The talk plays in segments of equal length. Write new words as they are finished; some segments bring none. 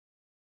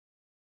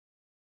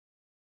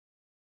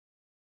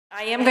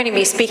I am going to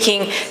be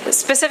speaking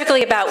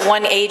specifically about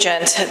one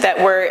agent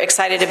that we're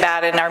excited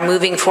about and are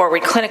moving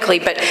forward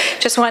clinically, but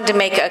just wanted to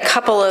make a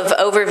couple of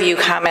overview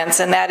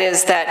comments, and that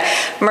is that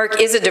Merck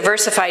is a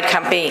diversified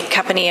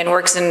company and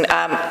works in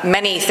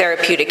many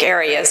therapeutic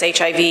areas,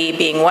 HIV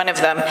being one of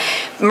them.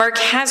 Merck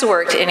has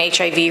worked in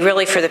HIV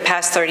really for the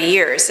past 30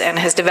 years and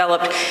has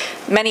developed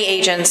many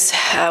agents,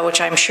 which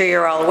I'm sure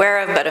you're all aware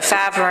of, but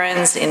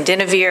efavirenz,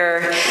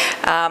 indinavir,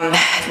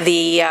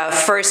 the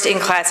first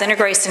in-class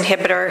integrase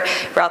inhibitor,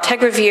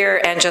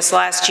 raltegravir, and just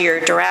last year,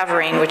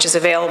 doravirine, which is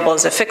available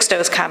as a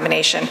fixed-dose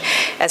combination,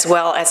 as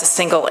well as a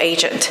single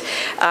agent.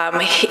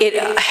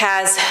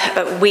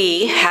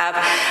 We have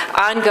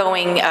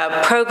ongoing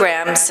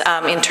programs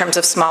in terms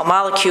of small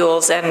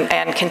molecules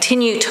and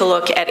continue to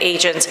look at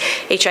agents,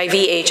 HIV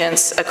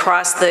agents,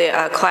 across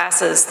the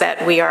classes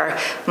that we are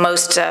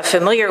most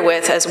familiar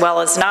with, as well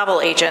as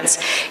novel agents.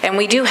 And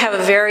we do have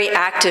a very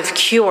active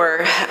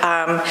cure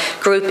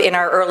group in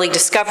our early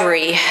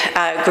discovery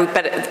group,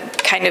 but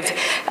kind of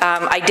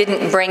I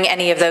didn't bring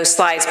any of those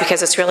slides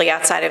because it's really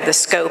outside of the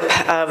scope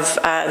of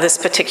this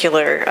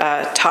particular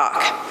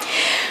talk.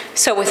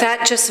 So with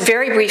that just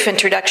very brief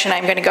introduction,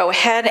 I'm going to go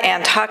ahead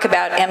and talk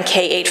about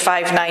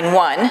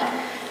MK-8591.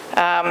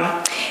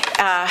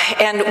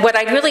 And what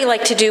I'd really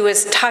like to do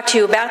is talk to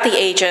you about the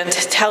agent,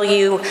 tell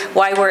you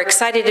why we're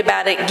excited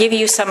about it, give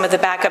you some of the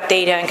backup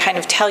data, and kind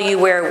of tell you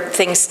where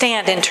things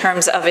stand in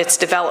terms of its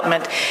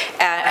development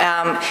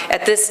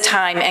at this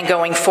time and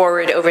going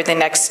forward over the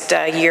next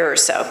year or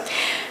so.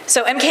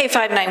 So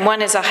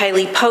MK-8591 is a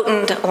highly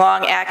potent,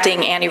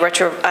 long-acting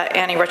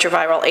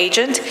antiretroviral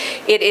agent.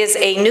 It is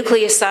a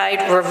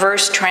nucleoside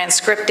reverse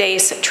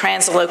transcriptase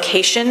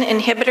translocation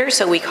inhibitor,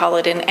 so we call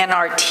it an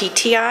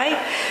NRTTI,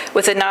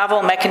 with a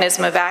novel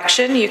mechanism of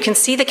action. You can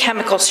see the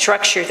chemical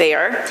structure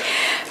there.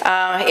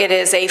 It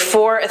is a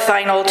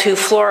 4-ethinyl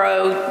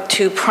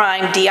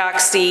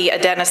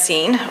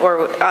 2-fluoro-2'-deoxyadenosine,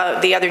 or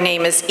the other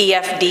name is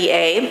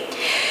EFDA.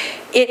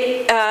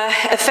 It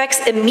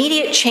affects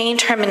immediate chain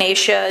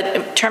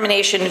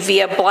termination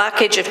via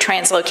blockage of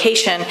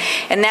translocation,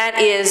 and that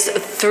is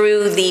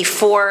through the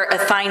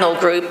 4-ethinyl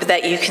group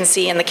that you can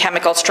see in the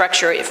chemical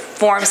structure. It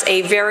forms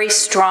a very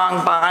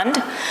strong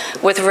bond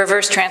with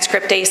reverse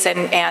transcriptase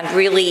and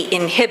really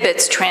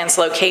inhibits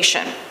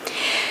translocation.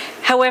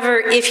 However,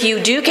 if you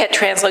do get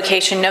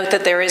translocation, note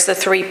that there is the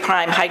 3'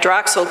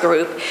 hydroxyl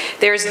group.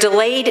 There's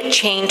delayed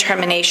chain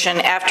termination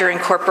after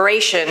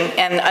incorporation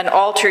and an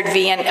altered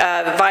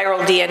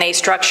viral DNA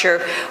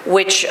structure,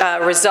 which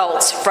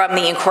results from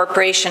the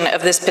incorporation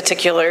of this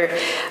particular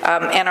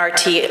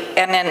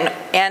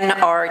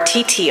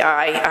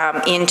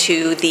NRTTI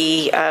into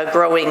the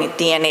growing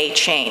DNA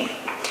chain.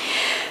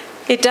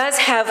 It does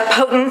have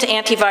potent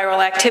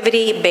antiviral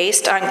activity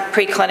based on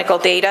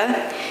preclinical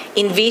data.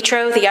 In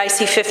vitro, the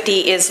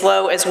IC50 is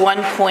low as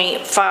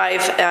 1.5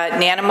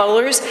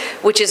 nanomolars,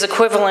 which is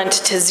equivalent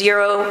to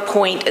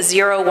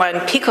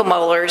 0.01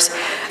 picomolars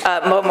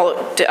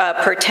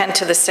per 10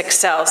 to the 6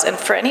 cells. And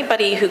for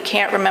anybody who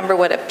can't remember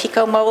what a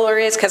picomolar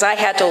is, because I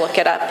had to look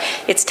it up,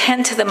 it's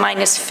 10 to the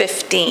minus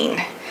 15.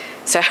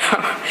 So,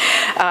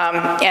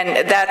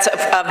 and that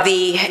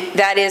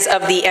is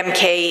of the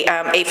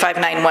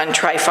MK-8591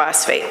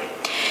 triphosphate.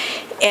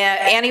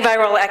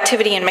 Antiviral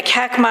activity in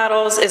macaque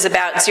models is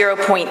about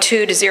 0.2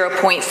 to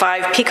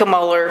 0.5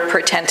 picomolar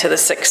per 10 to the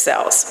 6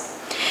 cells.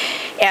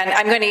 And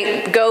I'm going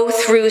to go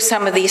through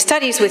some of these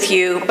studies with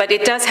you, but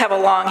it does have a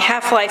long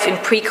half-life in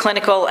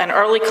preclinical and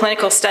early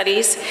clinical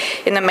studies.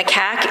 In the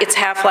macaque, its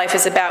half-life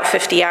is about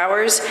 50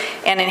 hours,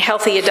 and in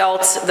healthy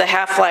adults, the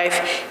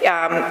half-life,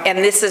 and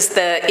this is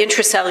the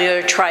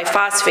intracellular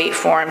triphosphate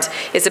forms,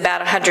 is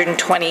about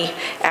 120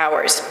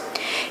 hours.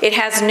 It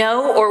has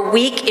no or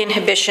weak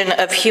inhibition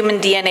of human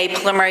DNA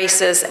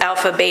polymerases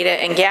alpha, beta,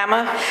 and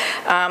gamma,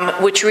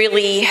 which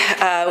really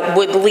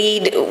would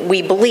lead,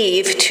 we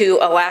believe, to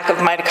a lack of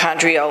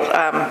mitochondrial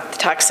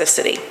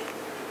toxicity.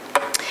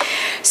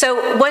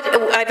 So what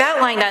I've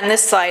outlined on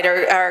this slide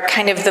are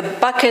kind of the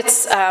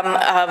buckets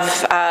of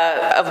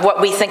what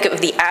we think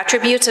of the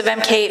attributes of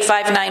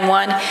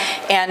MK-8591,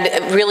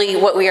 and really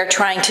what we are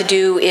trying to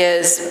do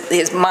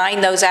is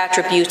mine those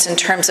attributes in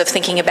terms of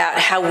thinking about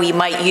how we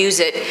might use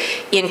it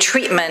in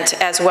treatment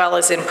as well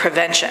as in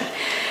prevention.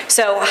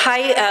 So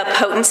high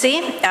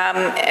potency,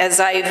 as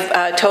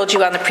I've told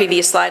you on the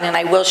previous slide, and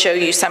I will show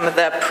you some of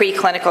the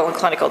preclinical and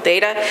clinical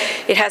data.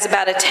 It has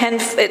about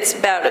it's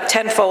about a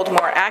 10-fold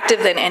more active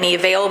than any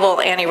available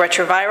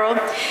antiretroviral,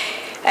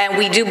 and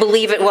we do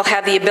believe it will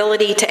have the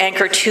ability to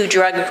anchor 2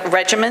 drug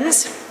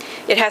regimens.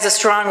 It has a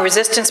strong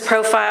resistance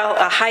profile,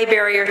 a high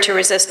barrier to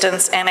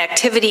resistance, and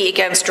activity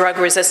against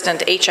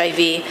drug-resistant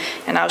HIV,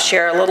 and I'll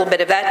share a little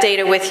bit of that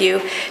data with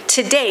you.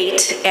 To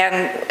date,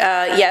 and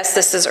yes,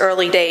 this is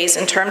early days,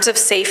 in terms of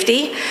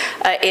safety,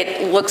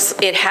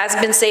 it has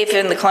been safe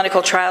in the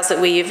clinical trials that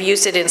we have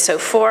used it in so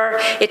far.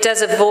 It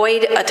does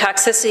avoid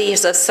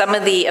toxicities of some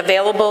of the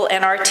available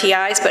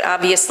NRTIs, but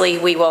obviously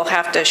we will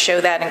have to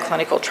show that in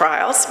clinical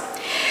trials.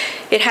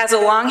 It has a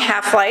long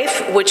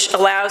half-life, which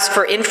allows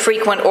for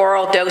infrequent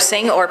oral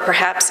dosing or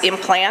perhaps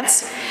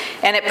implants.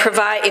 And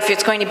if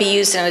it's going to be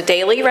used in a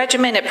daily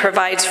regimen, it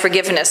provides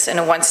forgiveness in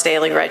a once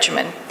daily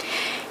regimen.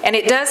 And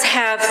it does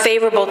have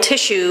favorable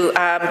tissue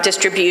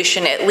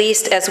distribution, at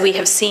least as we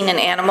have seen in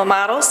animal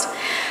models.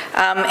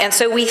 And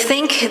so we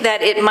think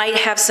that it might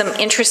have some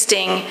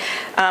interesting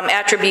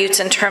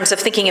attributes in terms of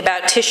thinking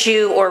about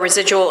tissue or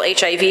residual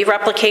HIV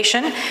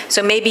replication.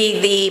 So maybe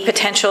the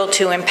potential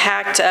to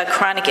impact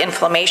chronic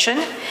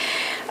inflammation.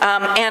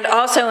 And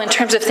also in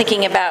terms of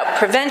thinking about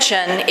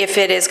prevention, if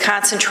it is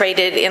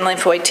concentrated in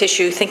lymphoid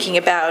tissue, thinking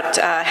about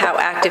how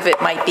active it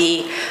might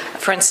be,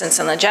 for instance,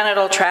 in the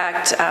genital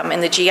tract,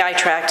 in the GI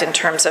tract in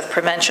terms of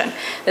prevention.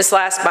 This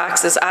last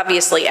box is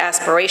obviously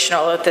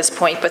aspirational at this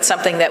point, but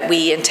something that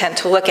we intend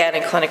to look at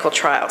in clinical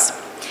trials.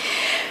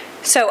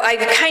 So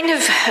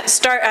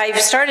I've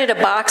started a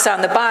box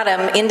on the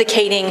bottom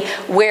indicating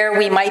where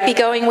we might be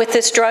going with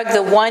this drug.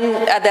 The one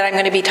that I'm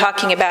going to be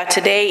talking about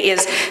today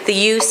is the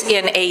use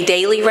in a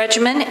daily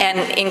regimen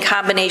and in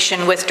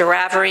combination with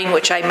doravirine,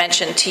 which I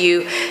mentioned to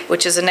you,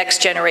 which is a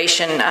next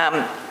generation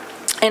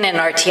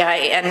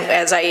NRTI, and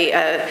as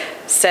I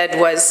said,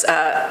 was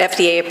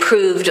FDA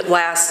approved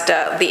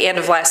the end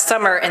of last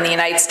summer in the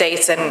United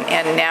States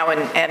and now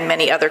in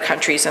many other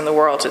countries in the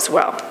world as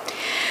well.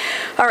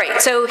 All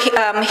right, so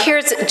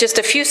here's just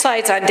a few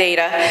slides on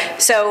data.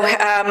 So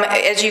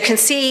as you can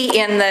see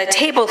in the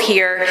table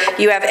here,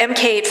 you have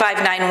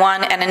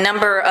MK8591 and a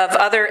number of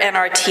other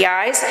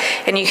NRTIs,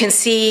 and you can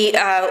see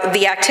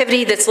the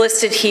activity that's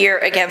listed here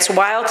against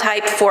wild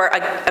type for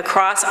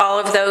across all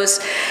of those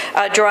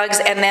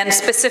drugs, and then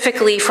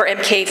specifically for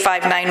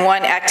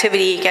MK8591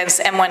 activity against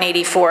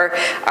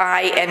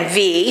M184I and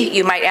V.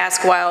 You might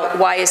ask, well,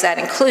 why is that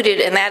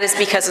included? And that is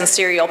because in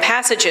serial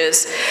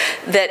passages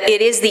that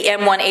it is the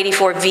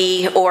M184V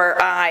or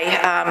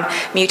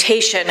I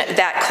mutation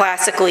that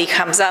classically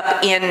comes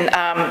up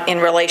in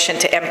relation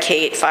to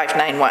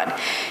MK8591.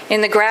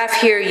 In the graph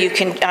here, you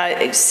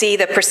can see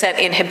the percent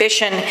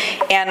inhibition,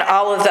 and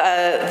all of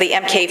the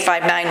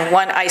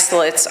MK591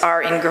 isolates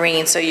are in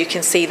green, so you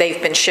can see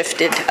they've been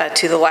shifted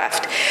to the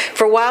left.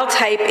 For wild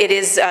type, it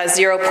is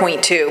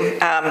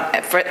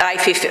 0.2 for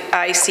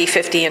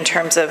IC50 in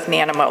terms of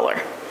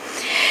nanomolar.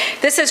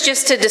 This is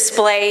just to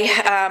display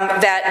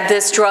that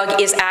this drug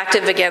is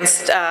active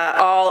against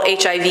all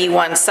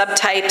HIV-1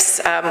 subtypes.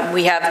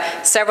 We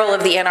have several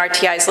of the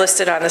NRTIs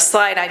listed on the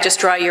slide. I just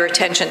draw your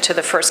attention to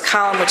the first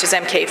column, which is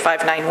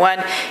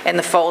MK591, and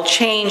the fold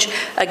change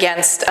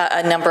against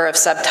a number of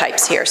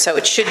subtypes here. So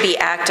it should be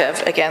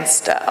active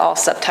against all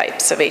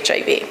subtypes of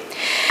HIV.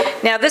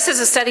 Now, this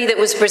is a study that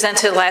was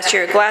presented last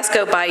year at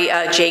Glasgow by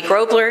Jay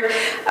Grobler,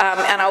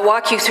 and I'll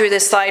walk you through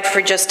this slide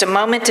for just a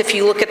moment. If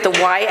you look at the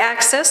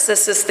y-axis,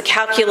 this is the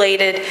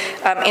calculated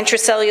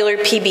intracellular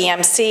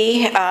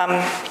PBMC,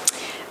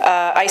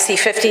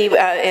 IC50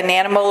 in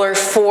nanomolar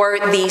for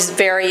these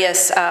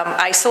various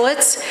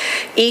isolates.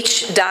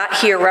 Each dot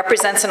here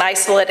represents an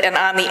isolate, and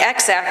on the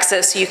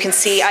x-axis you can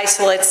see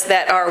isolates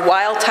that are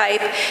wild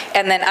type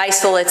and then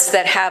isolates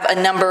that have a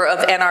number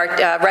of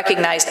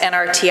recognized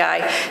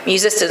NRTI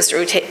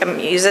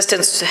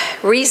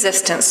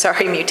resistance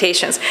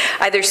mutations,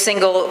 either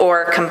single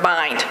or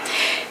combined.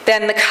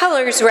 Then the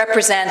colors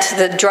represent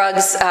the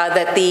drugs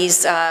that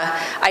these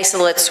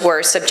isolates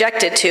were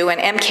subjected to, and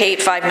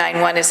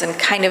MK8591 is in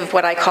kind of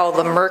what I call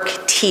the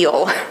Merck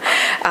teal,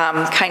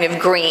 kind of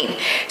green.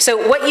 So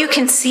what you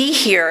can see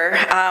here,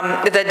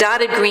 the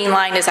dotted green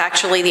line is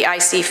actually the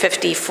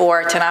IC50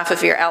 for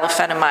tenofovir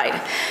alafenamide.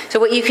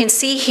 So what you can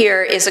see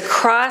here is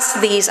across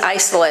these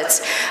isolates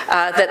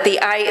that the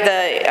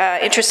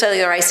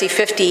intracellular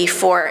IC50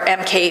 for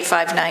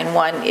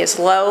MK8591 is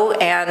low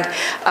and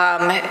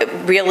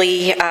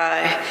really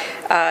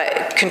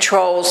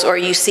controls, or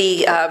you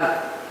see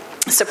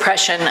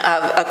suppression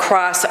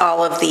across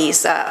all of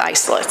these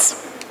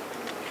isolates.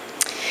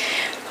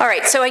 All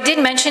right, so I did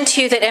mention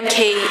to you that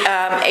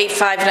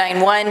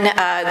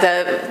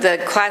MK8591, the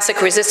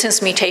classic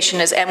resistance mutation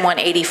is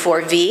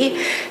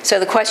M184V. So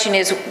the question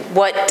is,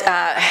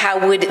 how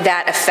would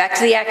that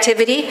affect the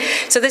activity?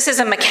 So this is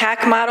a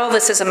macaque model.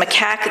 This is a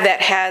macaque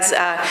that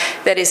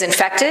that is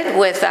infected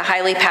with a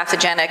highly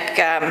pathogenic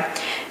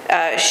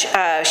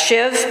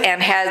SHIV,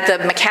 and the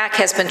macaque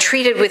has been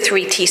treated with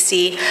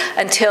 3TC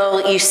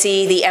until you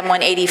see the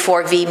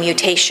M184V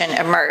mutation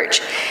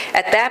emerge.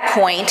 At that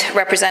point,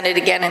 represented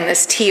again in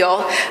this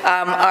teal,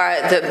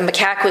 the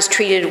macaque was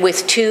treated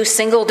with 2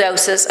 single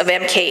doses of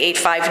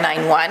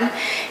MK8591,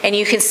 and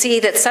you can see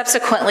that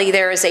subsequently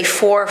there is a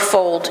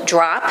 4-fold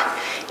drop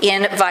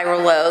in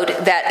viral load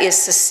that is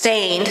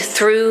sustained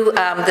through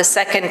the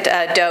second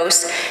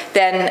dose.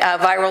 Then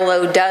viral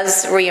load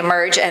does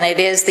reemerge, and it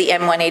is the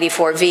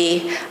M184V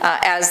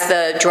as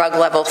the drug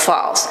level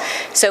falls.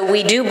 So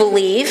we do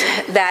believe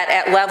that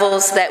at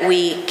levels that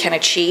we can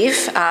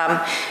achieve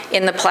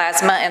in the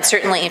plasma and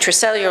certainly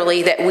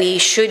intracellularly, that we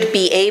should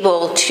be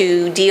able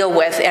to deal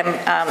with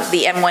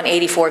the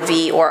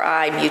M184V or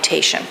I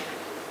mutation.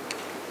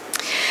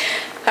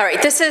 All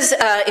right, this is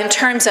in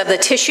terms of the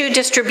tissue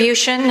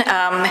distribution,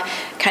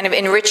 kind of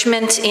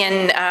enrichment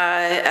in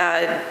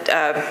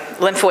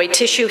lymphoid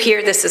tissue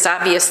here. This is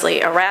obviously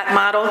a rat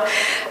model.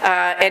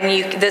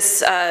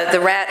 The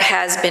rat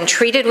has been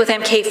treated with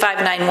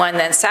MK591,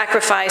 then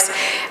sacrificed.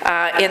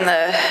 In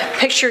the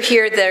picture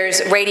here,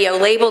 there's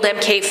radio-labeled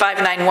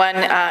MK591,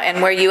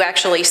 and where you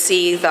actually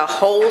see the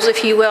holes,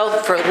 if you will,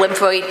 for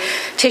lymphoid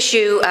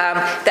tissue,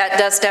 that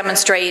does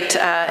demonstrate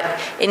an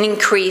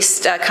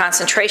increased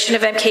concentration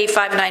of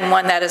MK591.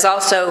 That is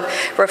also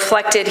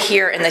reflected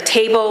here in the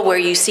table where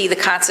you see the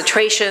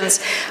concentrations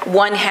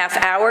 1/2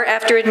 hour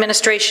after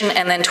administration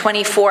and then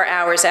 24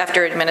 hours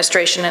after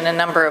administration in a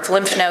number of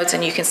lymph nodes,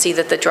 and you can see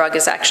that the drug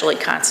is actually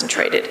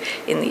concentrated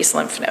in these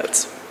lymph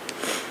nodes.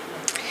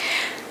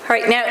 All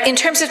right, now in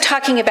terms of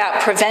talking about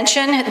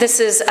prevention, this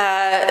is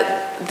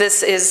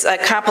a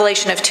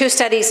compilation of 2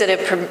 studies that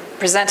have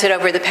presented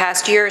over the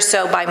past year or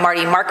so by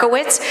Marty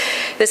Markowitz.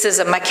 This is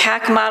a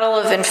macaque model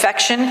of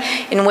infection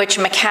in which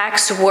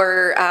macaques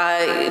were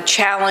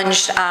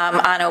challenged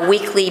on a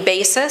weekly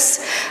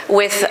basis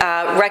with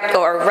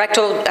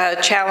rectal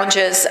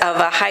challenges of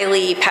a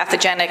highly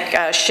pathogenic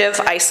SHIV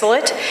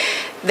isolate.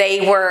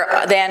 They were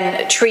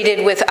then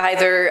treated with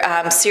either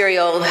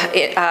serial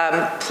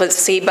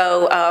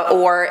placebo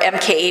or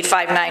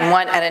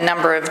MK8591 at a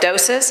number of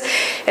doses.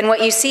 And what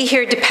you see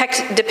here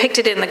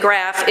depicted in the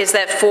graph is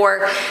that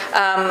for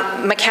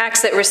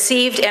macaques that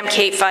received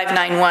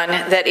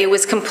MK8591, that it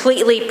was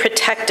completely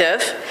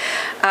protective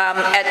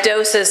at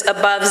doses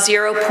above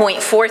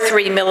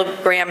 0.43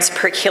 milligrams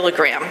per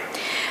kilogram.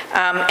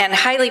 And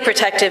highly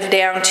protective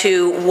down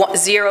to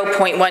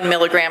 0.1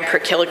 milligram per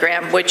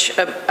kilogram, which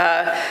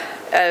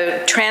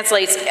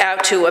translates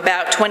out to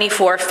about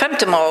 24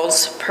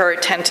 femtomoles per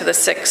 10 to the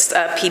 6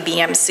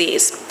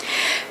 ppmcs.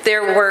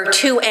 There were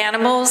 2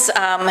 animals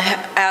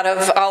out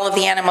of all of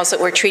the animals that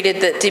were treated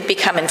that did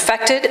become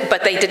infected,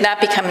 but they did not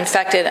become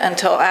infected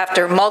until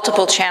after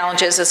multiple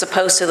challenges, as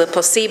opposed to the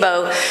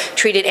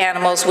placebo-treated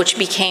animals, which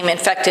became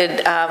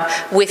infected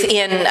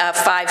within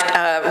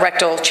 5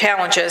 rectal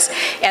challenges,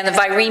 and the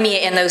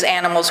viremia in those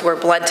animals were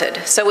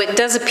blunted. So it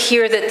does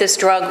appear that this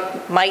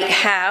drug might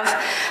have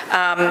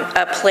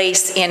a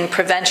place in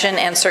prevention,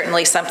 and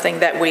certainly something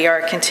that we are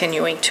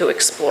continuing to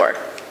explore.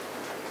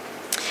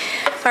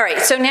 All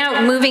right, so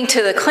now moving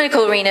to the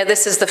clinical arena,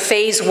 this is the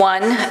phase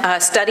 1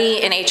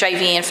 study in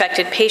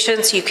HIV-infected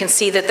patients. You can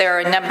see that there are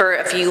a number,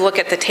 if you look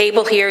at the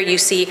table here, you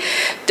see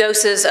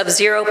doses of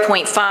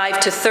 0.5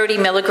 to 30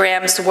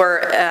 milligrams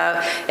were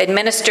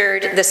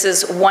administered. This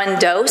is 1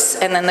 dose,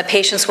 and then the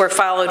patients were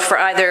followed for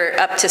either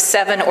up to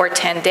 7 or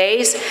 10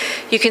 days.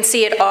 You can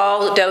see at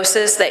all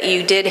doses that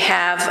you did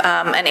have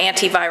an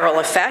antiviral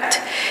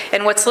effect.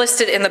 And what's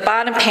listed in the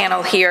bottom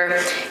panel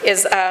here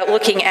is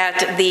looking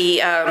at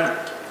the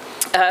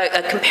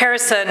a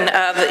comparison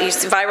of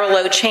viral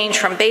load change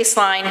from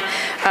baseline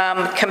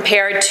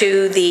compared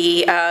to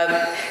the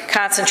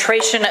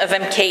concentration of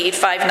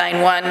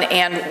MK8591,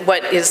 and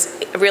what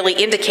is really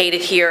indicated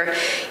here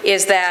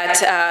is that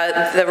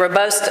the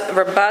robust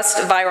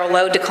viral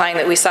load decline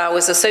that we saw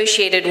was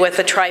associated with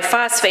the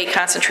triphosphate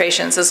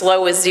concentrations as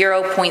low as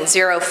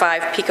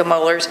 0.05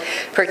 picomolars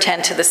per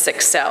 10 to the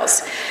 6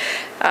 cells.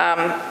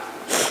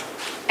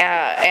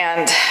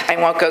 And I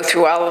won't go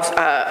through all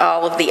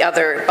of the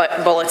other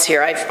bullets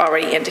here. I've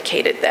already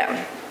indicated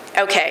them.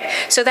 Okay,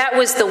 so that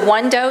was the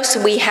 1 dose.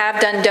 We have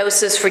done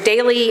doses for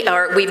daily,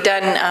 or we've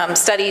done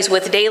studies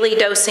with daily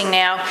dosing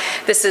now.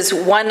 This is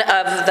one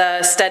of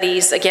the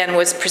studies, again,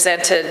 was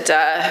presented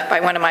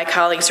by one of my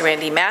colleagues,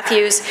 Randy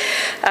Matthews.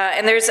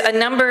 And there's a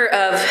number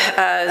of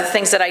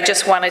things that I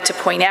just wanted to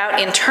point out.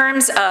 In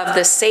terms of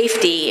the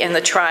safety in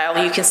the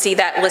trial, you can see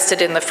that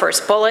listed in the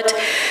first bullet.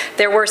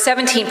 There were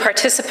 17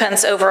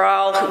 participants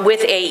overall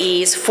with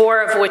AEs,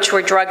 4 of which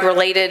were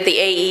drug-related. The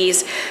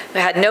AEs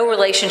had no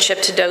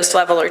relationship to dose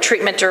level or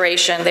treatment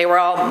duration. They were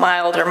all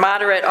mild or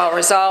moderate, all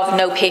resolved.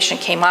 No patient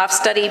came off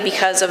study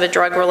because of a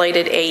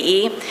drug-related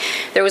AE.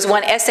 There was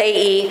 1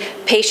 SAE.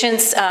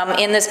 Patients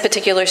in this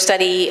particular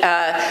study,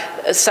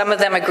 some of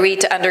them agreed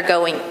to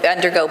undergo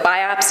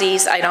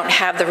biopsies. I don't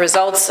have the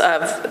results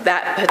of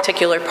that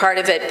particular part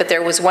of it, but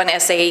there was 1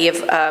 SAE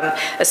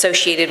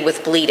associated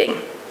with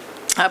bleeding.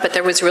 But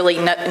there was really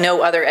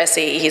no other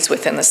SAEs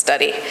within the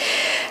study.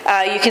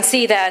 You can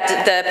see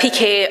that the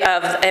PK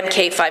of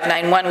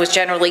MK591 was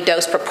generally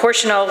dose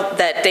proportional,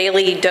 that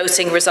daily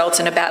dosing results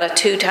in about a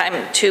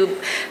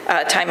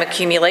time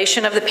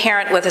accumulation of the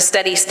parent with a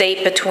steady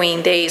state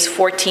between days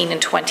 14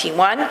 and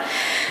 21.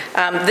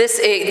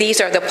 These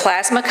are the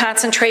plasma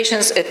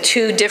concentrations at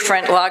 2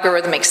 different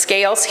logarithmic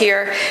scales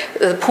here.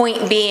 The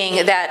point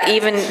being that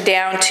even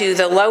down to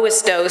the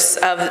lowest dose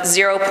of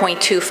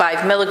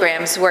 0.25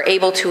 milligrams, we're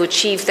able to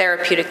achieve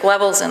therapeutic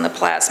levels in the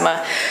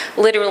plasma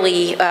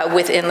literally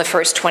within the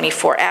first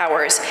 24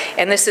 hours.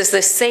 And this is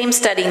the same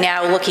study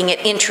now looking at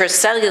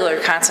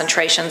intracellular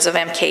concentrations of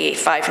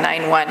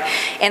MK8591.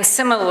 And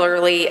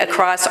similarly,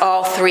 across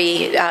all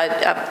 3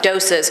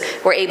 doses,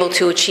 we're able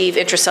to achieve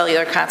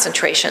intracellular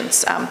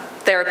concentrations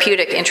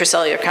therapeutic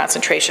intracellular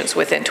concentrations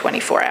within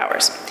 24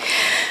 hours.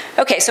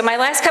 Okay, so my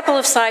last couple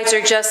of slides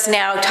are just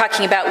now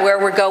talking about where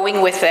we're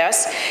going with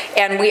this,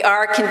 and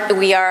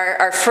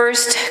our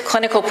first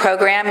clinical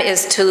program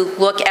is to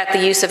look at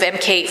the use of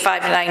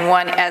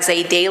MK-8591 as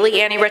a daily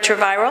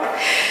antiretroviral.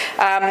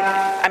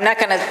 I'm not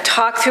going to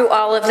talk through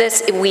all of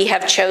this. We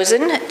have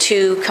chosen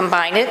to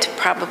combine it,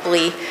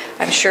 probably,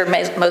 I'm sure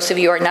most of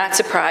you are not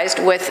surprised,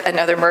 with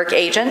another Merck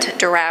agent,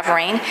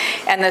 doravirine,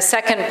 and the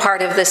second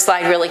part of this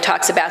slide really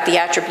talks about the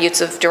attributes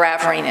of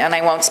doravirine, and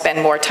I won't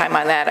spend more time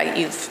on that.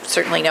 You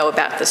certainly know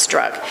about this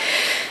drug.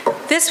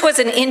 This was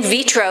an in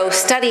vitro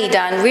study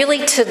done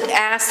really to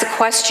ask the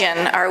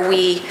question, are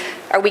we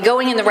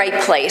going in the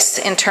right place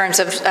in terms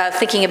of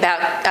thinking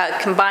about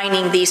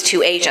combining these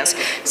two agents?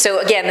 So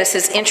again, this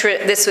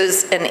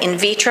was an in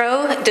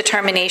vitro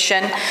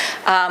determination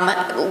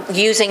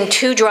using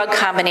two drug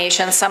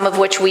combinations, some of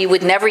which we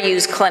would never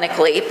use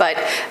clinically, but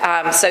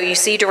so you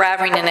see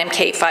doravirine and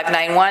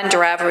MK-8591,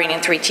 doravirine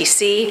and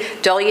 3-TC,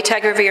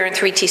 dolutegravir and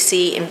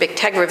 3-TC, and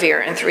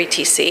bictegravir and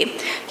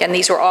 3-TC. Again,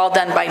 these were all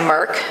done by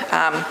Merck.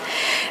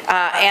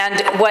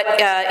 And what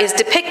is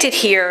depicted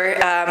here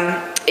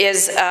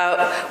is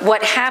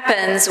what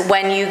happens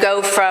when you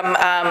go from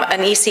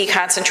an EC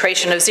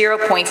concentration of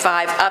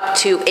 0.5 up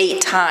to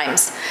 8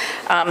 times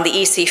the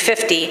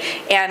EC50.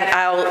 And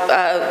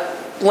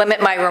I'll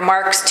limit my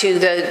remarks to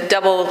the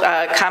double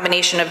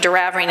combination of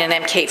doravirine and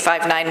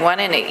MK-8591,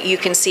 and you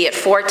can see at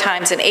 4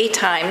 times and 8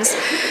 times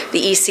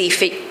the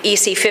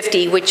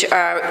EC50, which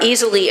are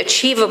easily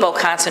achievable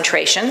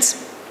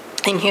concentrations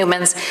in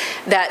humans,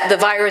 that the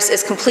virus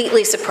is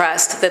completely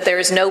suppressed, that there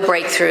is no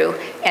breakthrough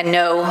and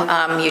no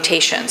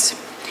mutations.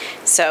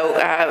 So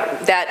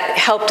that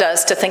helped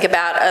us to think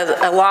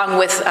about, along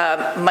with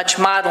much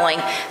modeling,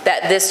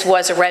 that this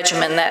was a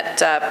regimen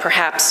that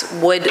perhaps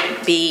would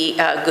be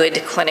good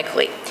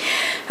clinically.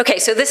 Okay,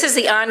 so this is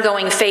the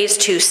ongoing phase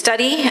 2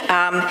 study.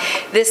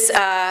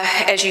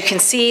 As you can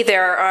see, these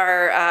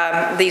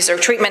are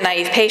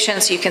treatment-naive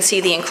patients. You can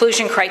see the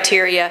inclusion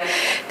criteria.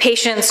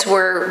 Patients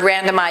were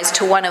randomized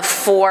to one of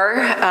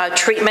 4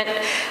 treatment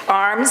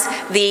arms.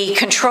 The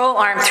control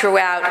arm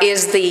throughout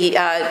is the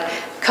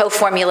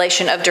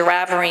co-formulation of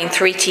doravirine,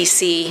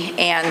 3-TC,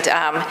 and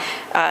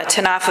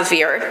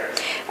tenofovir.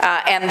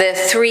 And the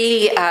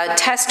 3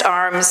 test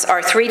arms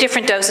are 3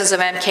 different doses of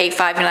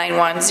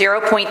MK-8591,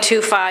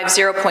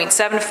 0.25,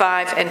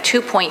 0.75, and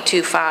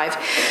 2.25.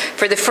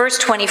 For the first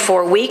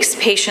 24 weeks,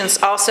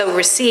 patients also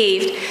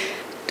received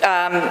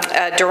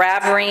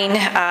doravirine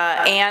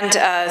and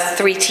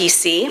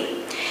 3-TC.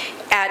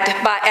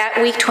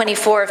 At week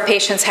 24, if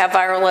patients have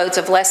viral loads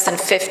of less than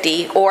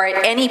 50, or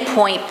at any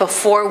point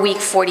before week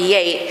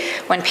 48,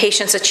 when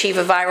patients achieve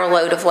a viral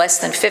load of less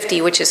than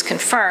 50, which is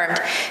confirmed,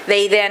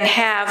 they then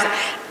have,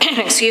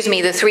 excuse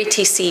me, the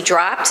 3-TC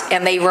dropped,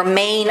 and they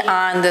remain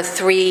on the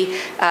 3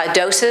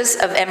 doses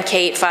of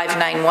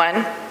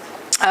MK-8591.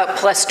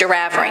 Plus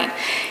doravirine.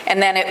 And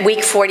then at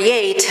week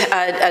 48,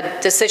 a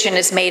decision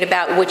is made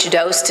about which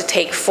dose to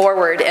take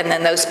forward, and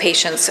then those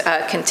patients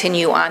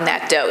continue on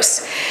that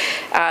dose.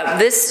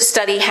 This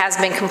study has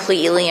been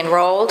completely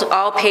enrolled.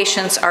 All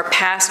patients are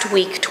past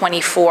week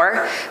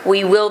 24.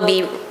 We will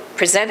be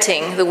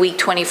presenting the week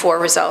 24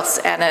 results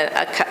at an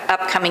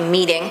upcoming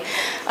meeting.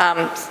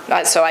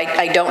 So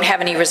I don't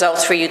have any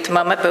results for you at the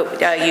moment,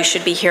 but you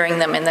should be hearing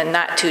them in the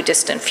not too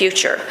distant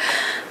future.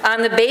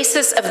 On the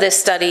basis of this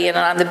study and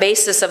on the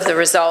basis of the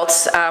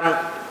results,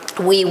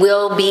 we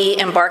will be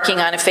embarking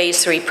on a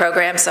phase 3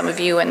 program. Some of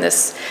you in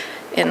this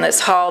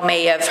hall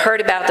may have heard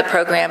about the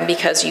program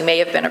because you may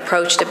have been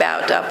approached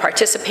about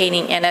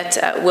participating in it.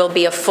 Will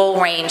be a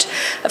full range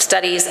of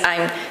studies.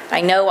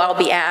 I know I'll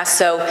be asked,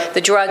 so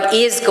the drug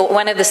is,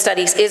 one of the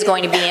studies is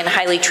going to be in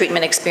highly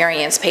treatment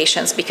experienced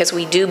patients, because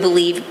we do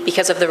believe,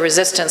 because of the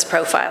resistance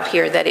profile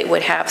here, that it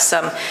would have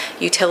some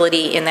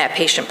utility in that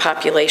patient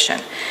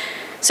population.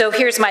 So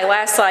here's my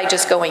last slide,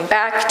 just going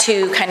back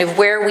to kind of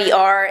where we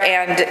are,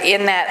 and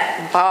in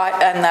that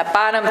on the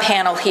bottom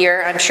panel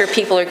here, I'm sure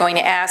people are going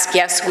to ask,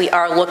 yes, we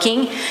are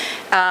looking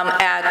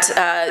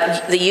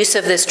at the use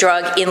of this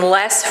drug in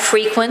less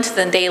frequent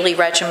than daily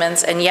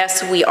regimens, and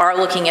yes, we are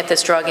looking at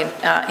this drug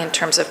in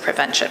terms of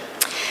prevention.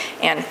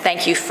 And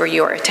thank you for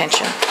your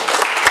attention.